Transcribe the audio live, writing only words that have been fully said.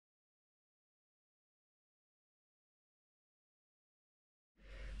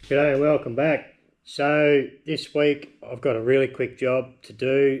G'day and welcome back. So this week I've got a really quick job to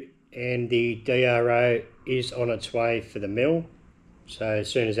do and the DRO is on its way for the mill. So as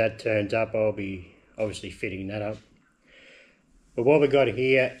soon as that turns up I'll be obviously fitting that up. But what we've got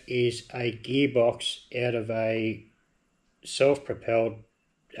here is a gearbox out of a self-propelled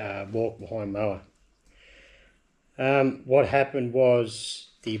walk-behind mower. What happened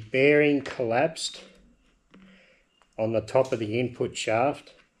was the bearing collapsed on the top of the input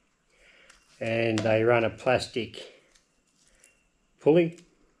shaft and they run a plastic pulley.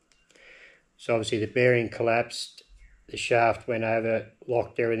 So obviously the bearing collapsed, the shaft went over,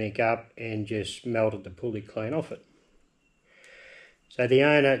 locked everything up and just melted the pulley clean off it. So the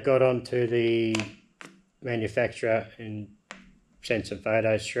owner got onto the manufacturer and sent some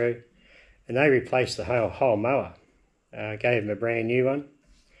photos through and they replaced the whole mower. Gave him a brand new one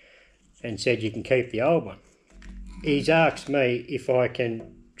and said you can keep the old one. He's asked me if I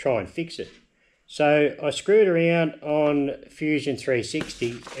can try and fix it. So I screwed around on Fusion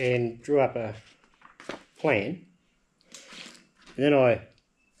 360 and drew up a plan. And then I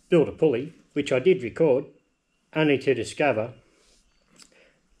built a pulley, which I did record, only to discover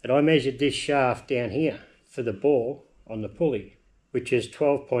that I measured this shaft down here for the bore on the pulley, which is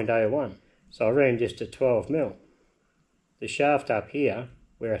 12.01. So I ran just a 12 mil. The shaft up here,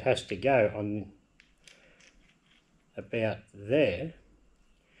 where it has to go on about there,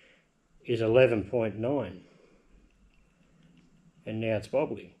 is 11.9 and now it's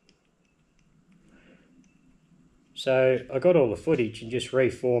wobbly. So I got all the footage and just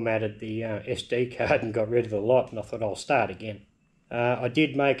reformatted the SD card and got rid of the lot, and I thought I'll start again. I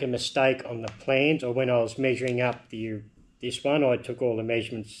did make a mistake on the plans, or when I was measuring up this one I took all the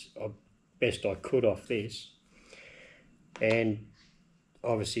measurements best I could off this and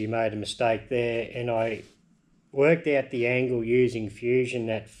obviously made a mistake there, and I worked out the angle using Fusion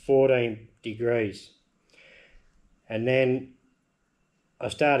at 14 degrees. And then I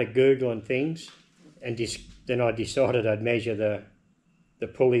started Googling things and then I decided I'd measure the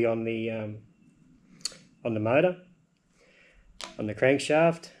pulley on the motor, on the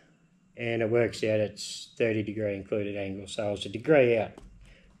crankshaft, and it works out it's 30 degree included angle, so I was a degree out.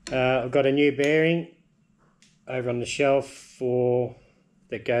 I've got a new bearing over on the shelf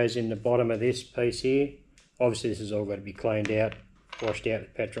that goes in the bottom of this piece here. Obviously this has all got to be cleaned out, washed out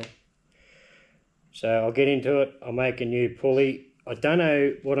with petrol. So I'll get into it, I'll make a new pulley. I don't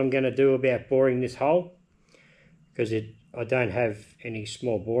know what I'm going to do about boring this hole, because I don't have any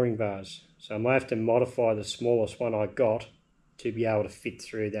small boring bars. So I might have to modify the smallest one I got to be able to fit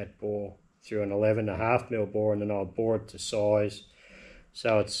through that bore, through an 11.5 mil bore, and then I'll bore it to size.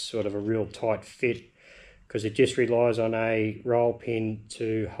 So it's sort of a real tight fit, because it just relies on a roll pin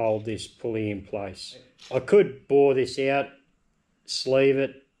to hold this pulley in place. I could bore this out, sleeve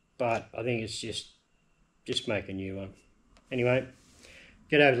it, but I think it's just make a new one. Anyway,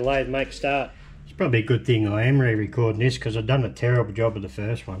 get over to the lathe, make a start. It's probably a good thing I am re-recording this, because I've done a terrible job of the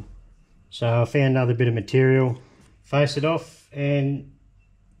first one. So I found another bit of material, face it off and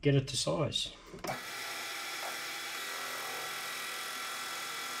get it to size.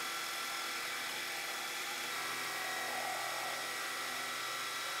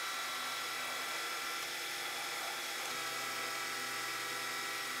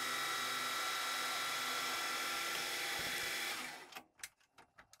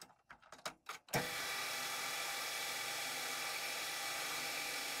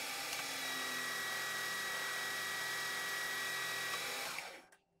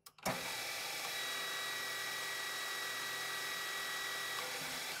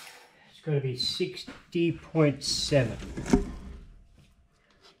 It's got to be 60.7.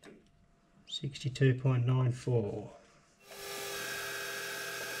 62.94.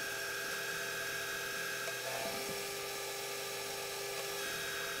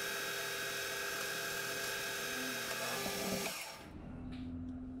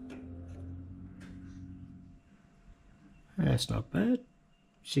 That's not bad.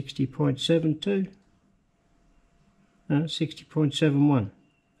 60.72. No, 60.71.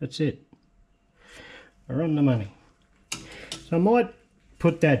 That's it. We're on the money. So I might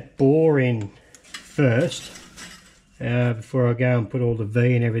put that bore in first before I go and put all the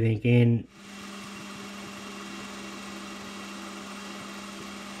V and everything in.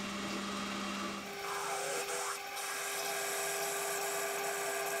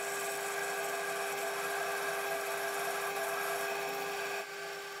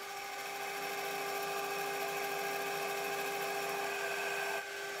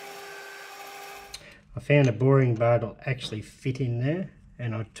 I found a boring bar that'll actually fit in there,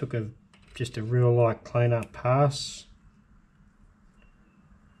 and I took just a real light clean up pass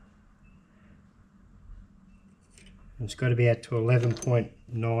It's got to be out to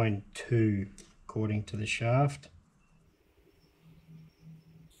 11.92 according to the shaft.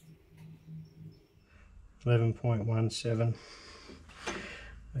 11.17.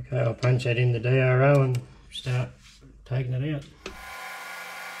 Okay, I'll punch that in the DRO and start taking it out.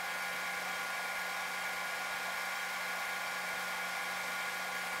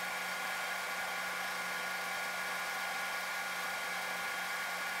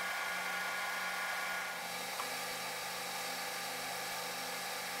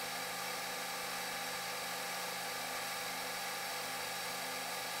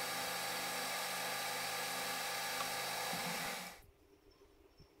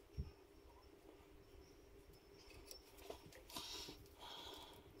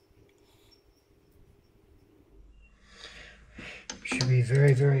 Should be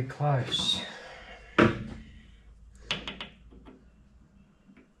very, very close.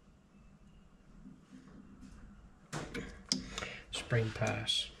 Spring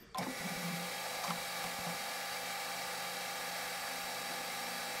pass.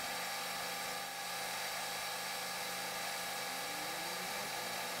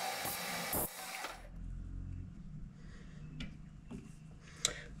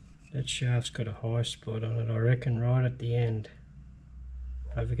 That shaft's got a high spot on it, I reckon, right at the end.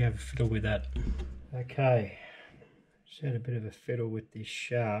 Have a fiddle with that. Okay, just had a bit of a fiddle with this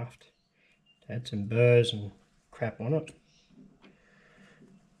shaft. Had some burrs and crap on it.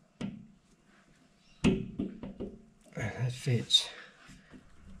 That fits.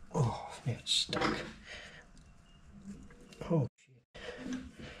 Oh, now it's stuck. Oh shit.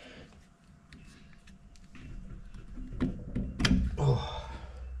 Oh,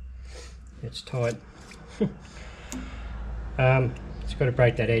 it's tight. Just got to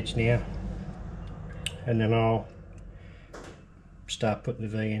break that edge now, and then I'll start putting the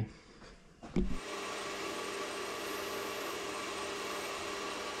V in.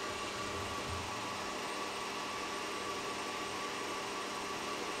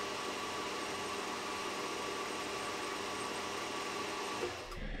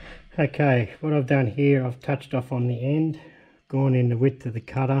 Okay, what I've done here, I've touched off on the end, gone in the width of the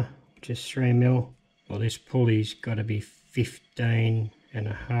cutter, which is 3mm. Well, this pulley's got to be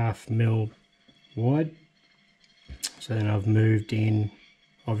 15.5mm wide. So then I've moved in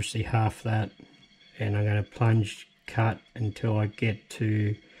obviously half that, and I'm going to plunge cut until I get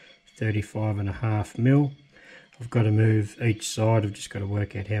to 35.5mm. I've got to move each side. I've just got to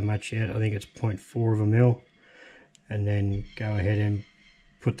work out how much yet. I think it's 0.4 of a mil, and then go ahead and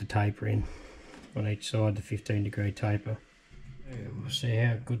put the taper in on each side, the 15-degree taper. We'll see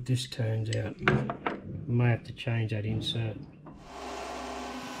how good this turns out. May have to change that insert.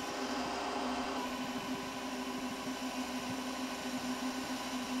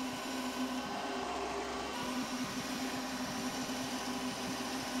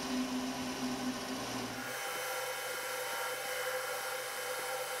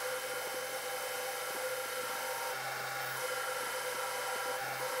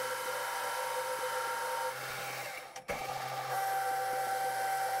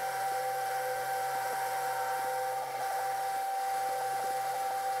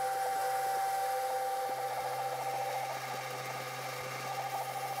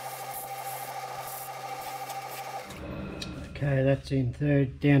 Okay, that's in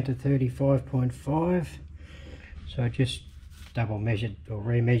down to 35.5. So I just double measured or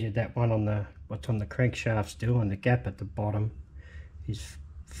remeasured that one on the what's on the crankshaft still, and the gap at the bottom is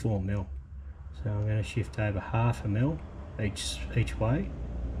 4mm. So I'm going to shift over 1/2 mil each way.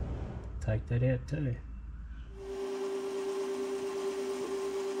 Take that out too.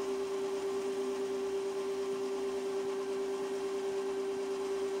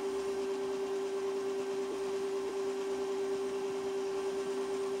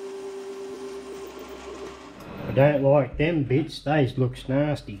 I don't like them bits, these looks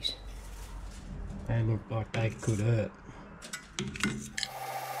nasties. They look like they could hurt.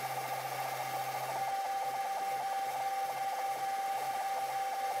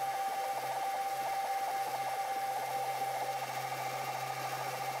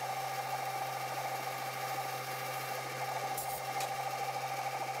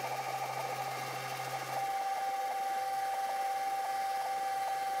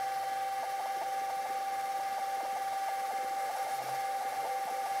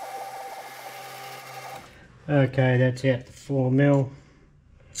 Okay, that's out to 4mm.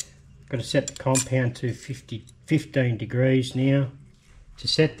 Got to set the compound to 15 degrees now. To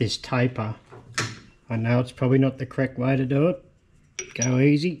set this taper, I know it's probably not the correct way to do it. Go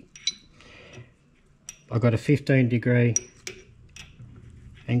easy. I've got a 15-degree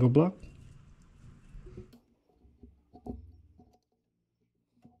angle block.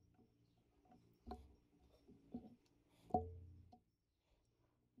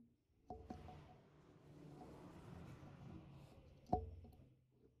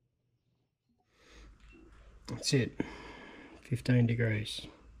 That's it, 15 degrees.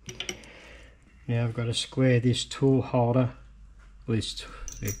 Now I've got to square this tool holder, this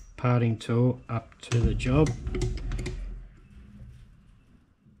the parting tool, up to the job.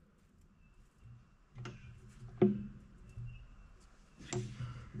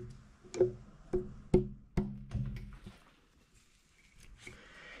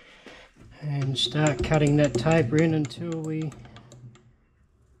 And start cutting that taper in until we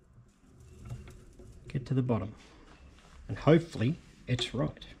get to the bottom. And hopefully it's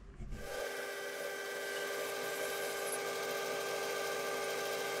right.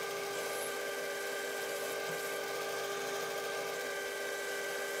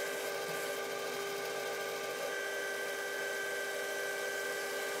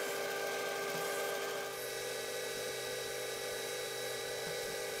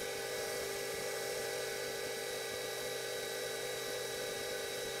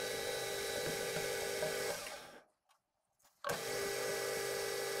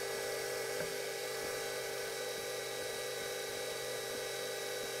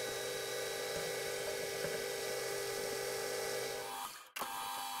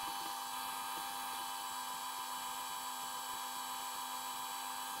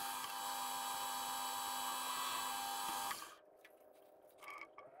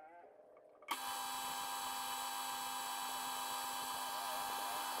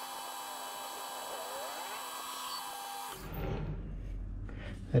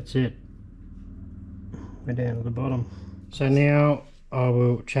 That's it. We're down to the bottom. So now I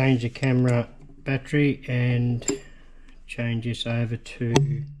will change the camera battery and change this over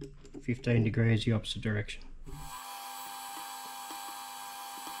to 15 degrees the opposite direction.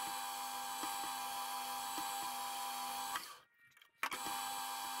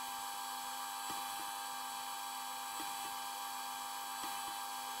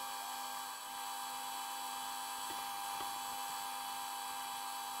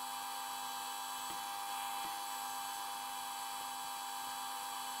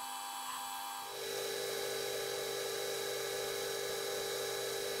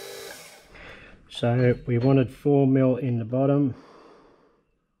 So we wanted 4mm in the bottom,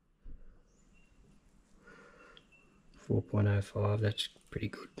 4.05, that's pretty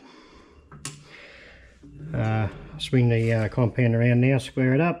good. Swing the compound around now,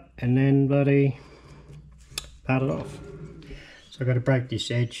 square it up, and then bloody part it off. So I've got to break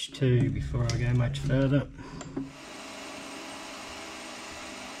this edge too before I go much further.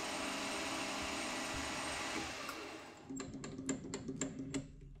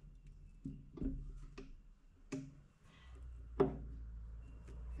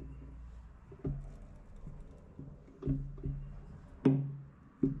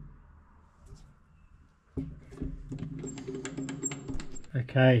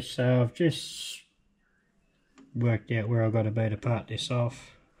 Okay, so I've just worked out where I've got to be to part this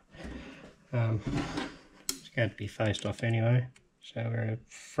off. It's going to be faced off anyway, so we're a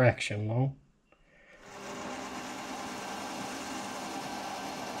fraction long.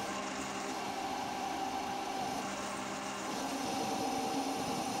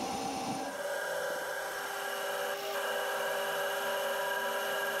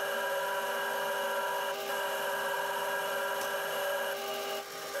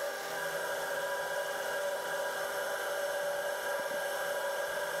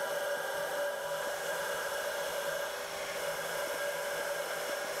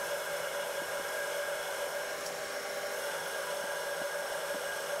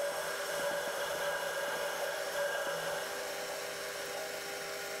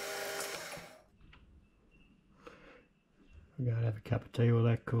 I'm going to have a cup of tea while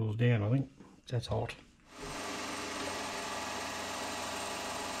that cools down, I think. That's hot.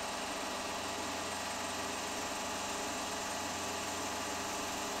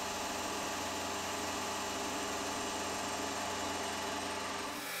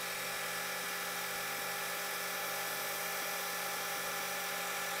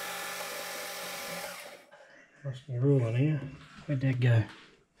 Lost my ruler here. Where'd that go?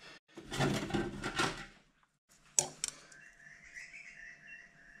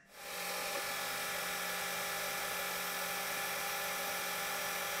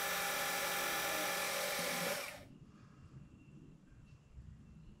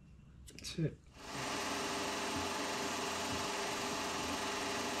 That's it.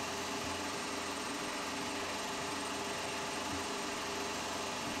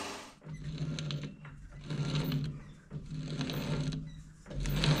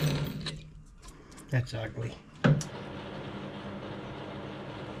 That's ugly.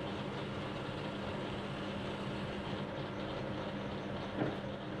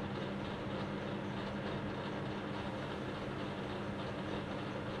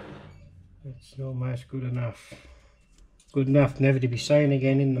 It's almost good enough. Good enough never to be seen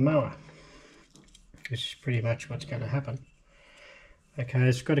again in the mower. This is pretty much what's going to happen. Okay,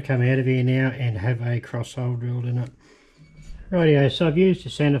 it's got to come out of here now and have a cross hole drilled in it. Rightio, so I've used a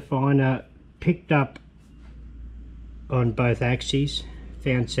centre finder, picked up on both axes,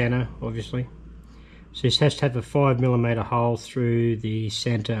 found centre obviously. So this has to have a 5mm hole through the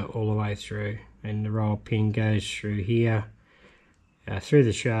centre all the way through, and the roll pin goes through here, through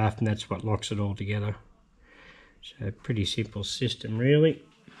the shaft, and that's what locks it all together. So pretty simple system really.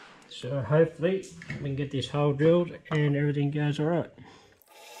 So hopefully we can get this hole drilled and everything goes alright.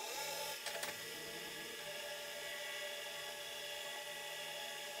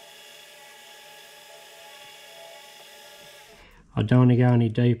 I don't want to go any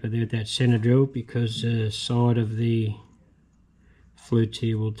deeper with that centre drill because the side of the flute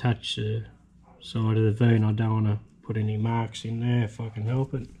here will touch the side of the V, and I don't want to put any marks in there if I can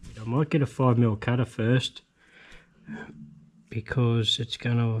help it. I might get a 5mm cutter first because it's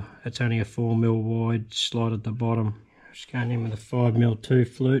only a 4mm wide slot at the bottom. Just going in with a 5mm 2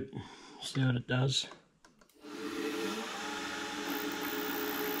 flute, see what it does.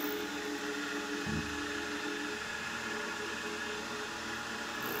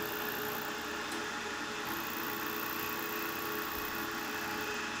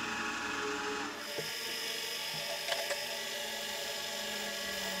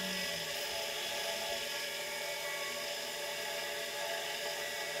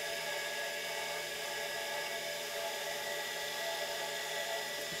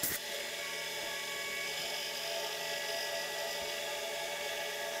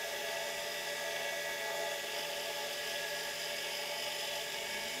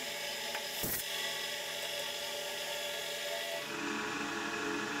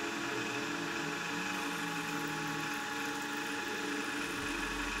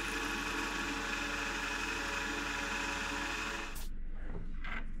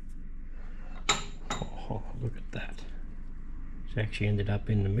 Oh, look at that. It's actually ended up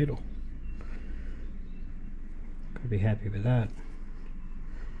in the middle. Could be happy with that.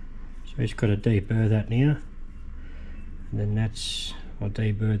 So he's got to deburr that now. And then I'll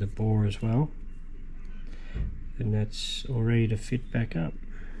deburr the bore as well. And that's all ready to fit back up.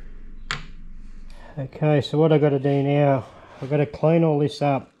 Okay, so what I've got to do now, I've got to clean all this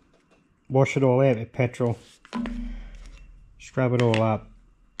up, wash it all out with petrol, scrub it all up.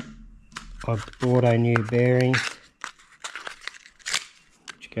 I've bought a new bearing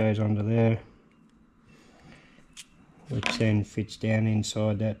which goes under there, which then fits down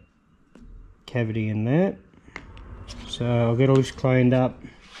inside that cavity in there. So I'll get all this cleaned up.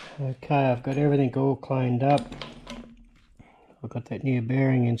 Okay, I've got everything all cleaned up. I've got that new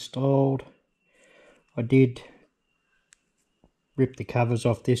bearing installed. I did rip the covers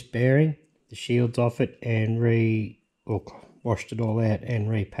off this bearing, the shields off it, and washed it all out and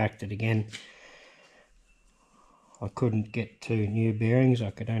repacked it again. I couldn't get 2 new bearings. I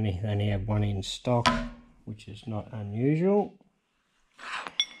could only have 1 in stock, which is not unusual.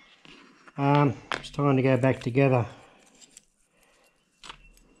 It's time to go back together.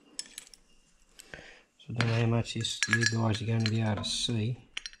 So I don't know how much you guys are going to be able to see.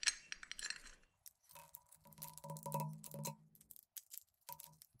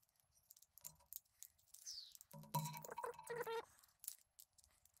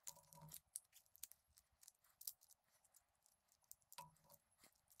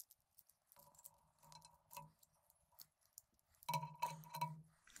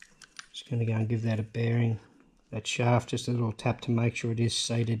 Just going to go and give that a bearing, that shaft, just a little tap to make sure it is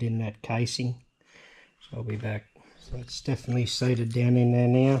seated in that casing. So I'll be back. So it's definitely seated down in there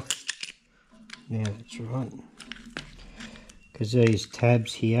now. Now that's right. Because these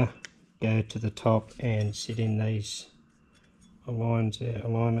tabs here go to the top and sit in these alignments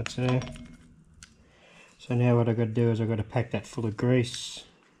there. So now what I've got to do is I've got to pack that full of grease.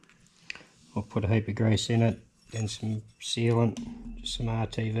 I'll put a heap of grease in it, then some sealant, just some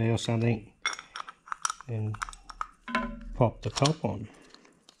RTV or something, and pop the top on.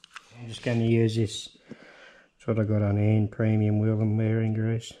 I'm just going to use this, that's what I got on hand, premium wheel and bearing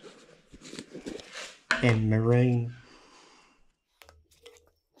grease, and marine.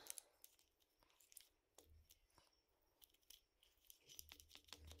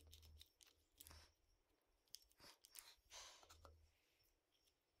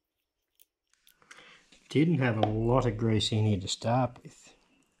 Didn't have a lot of grease in here to start with,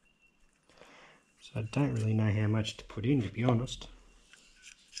 so I don't really know how much to put in, to be honest.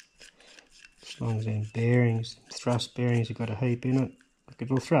 As long as them bearings, thrust bearings have got a heap in it,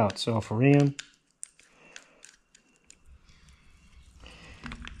 it'll throw itself around.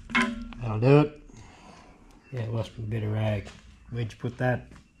 That'll do it. Yeah, lost my bit of rag. Where'd you put that?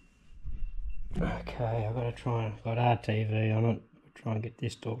 Okay, I've got to try and, got RTV on it. Try and get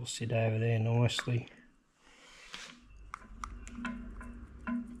this to all sit over there nicely.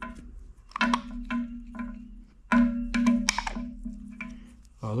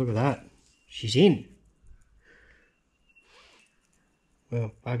 Oh, look at that. She's in.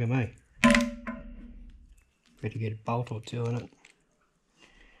 Well, bugger me. Better get a bolt or two in it.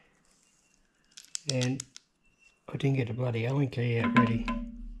 And I didn't get a bloody Allen key out ready. I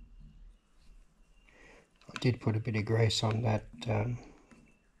did put a bit of grease on that, on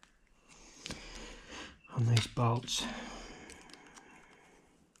these bolts.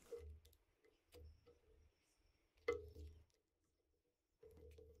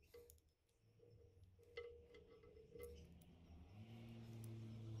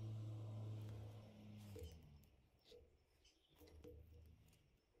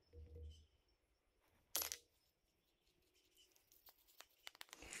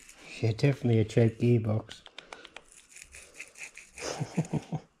 Yeah, definitely a cheap gearbox.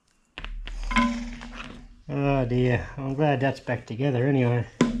 Oh dear, I'm glad that's back together anyway.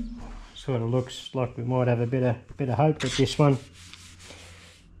 Sort of looks like we might have a bit of hope with this one.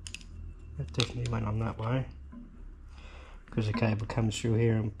 That definitely went on that way, because the cable comes through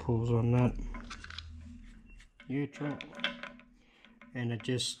here and pulls on that neutral, and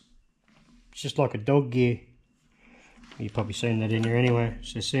it's just like a dog gear. You've probably seen that in here anyway.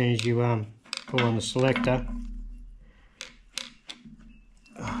 So as soon as you pull on the selector,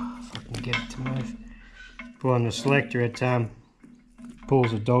 if I can get it to move, pull on the selector, it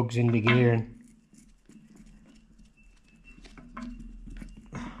pulls the dogs into gear, and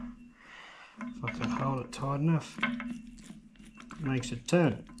if I can hold it tight enough, it makes it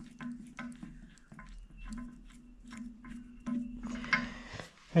turn.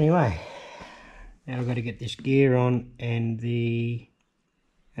 Anyway, now I've got to get this gear on and the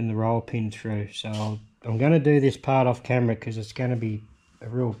roll pin through. So I'm going to do this part off camera because it's going to be a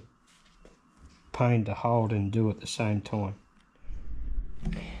real pain to hold and do at the same time.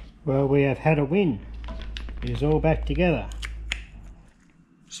 Well, we have had a win. It's all back together.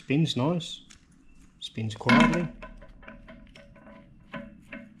 Spins nice. Spins quietly.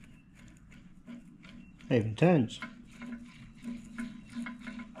 Even turns.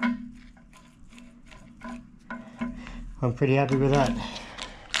 I'm pretty happy with that.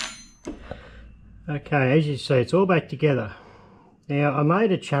 Okay, as you see, it's all back together. Now, I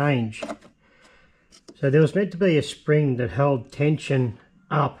made a change. So there was meant to be a spring that held tension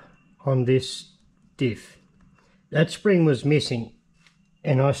up on this diff. That spring was missing,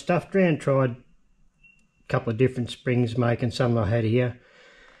 and I stuffed around, tried a couple of different springs, making some I had here,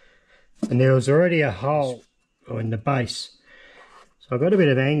 and there was already a hole in the base. So I got a bit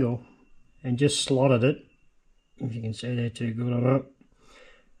of angle and just slotted it. If you can see there too good or not.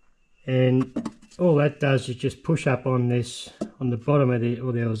 And all that does is just push up on this, on the bottom of the,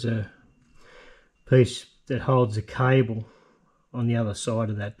 or there was a piece that holds the cable on the other side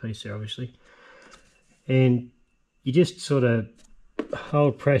of that piece there, obviously. And you just sort of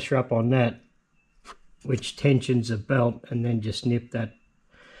hold pressure up on that, which tensions the belt, and then just nip that.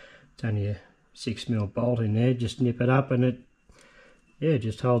 It's only a 6mm bolt in there, just nip it up, and it, yeah,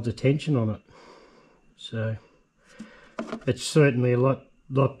 just holds the tension on it. So it's certainly a lot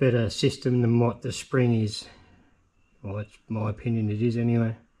better system than what the spring is. Well, that's my opinion, it is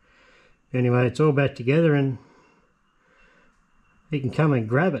anyway. Anyway, it's all back together and you can come and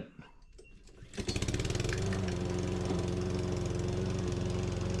grab it.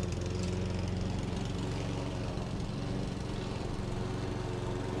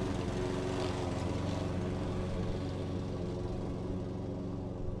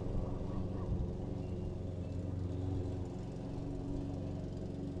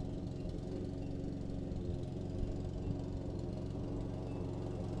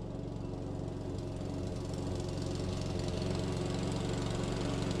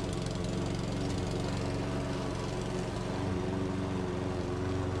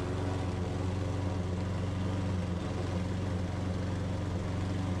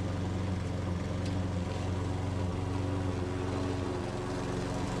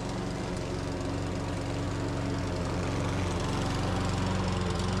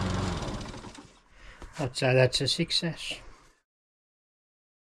 I'd say that's a success.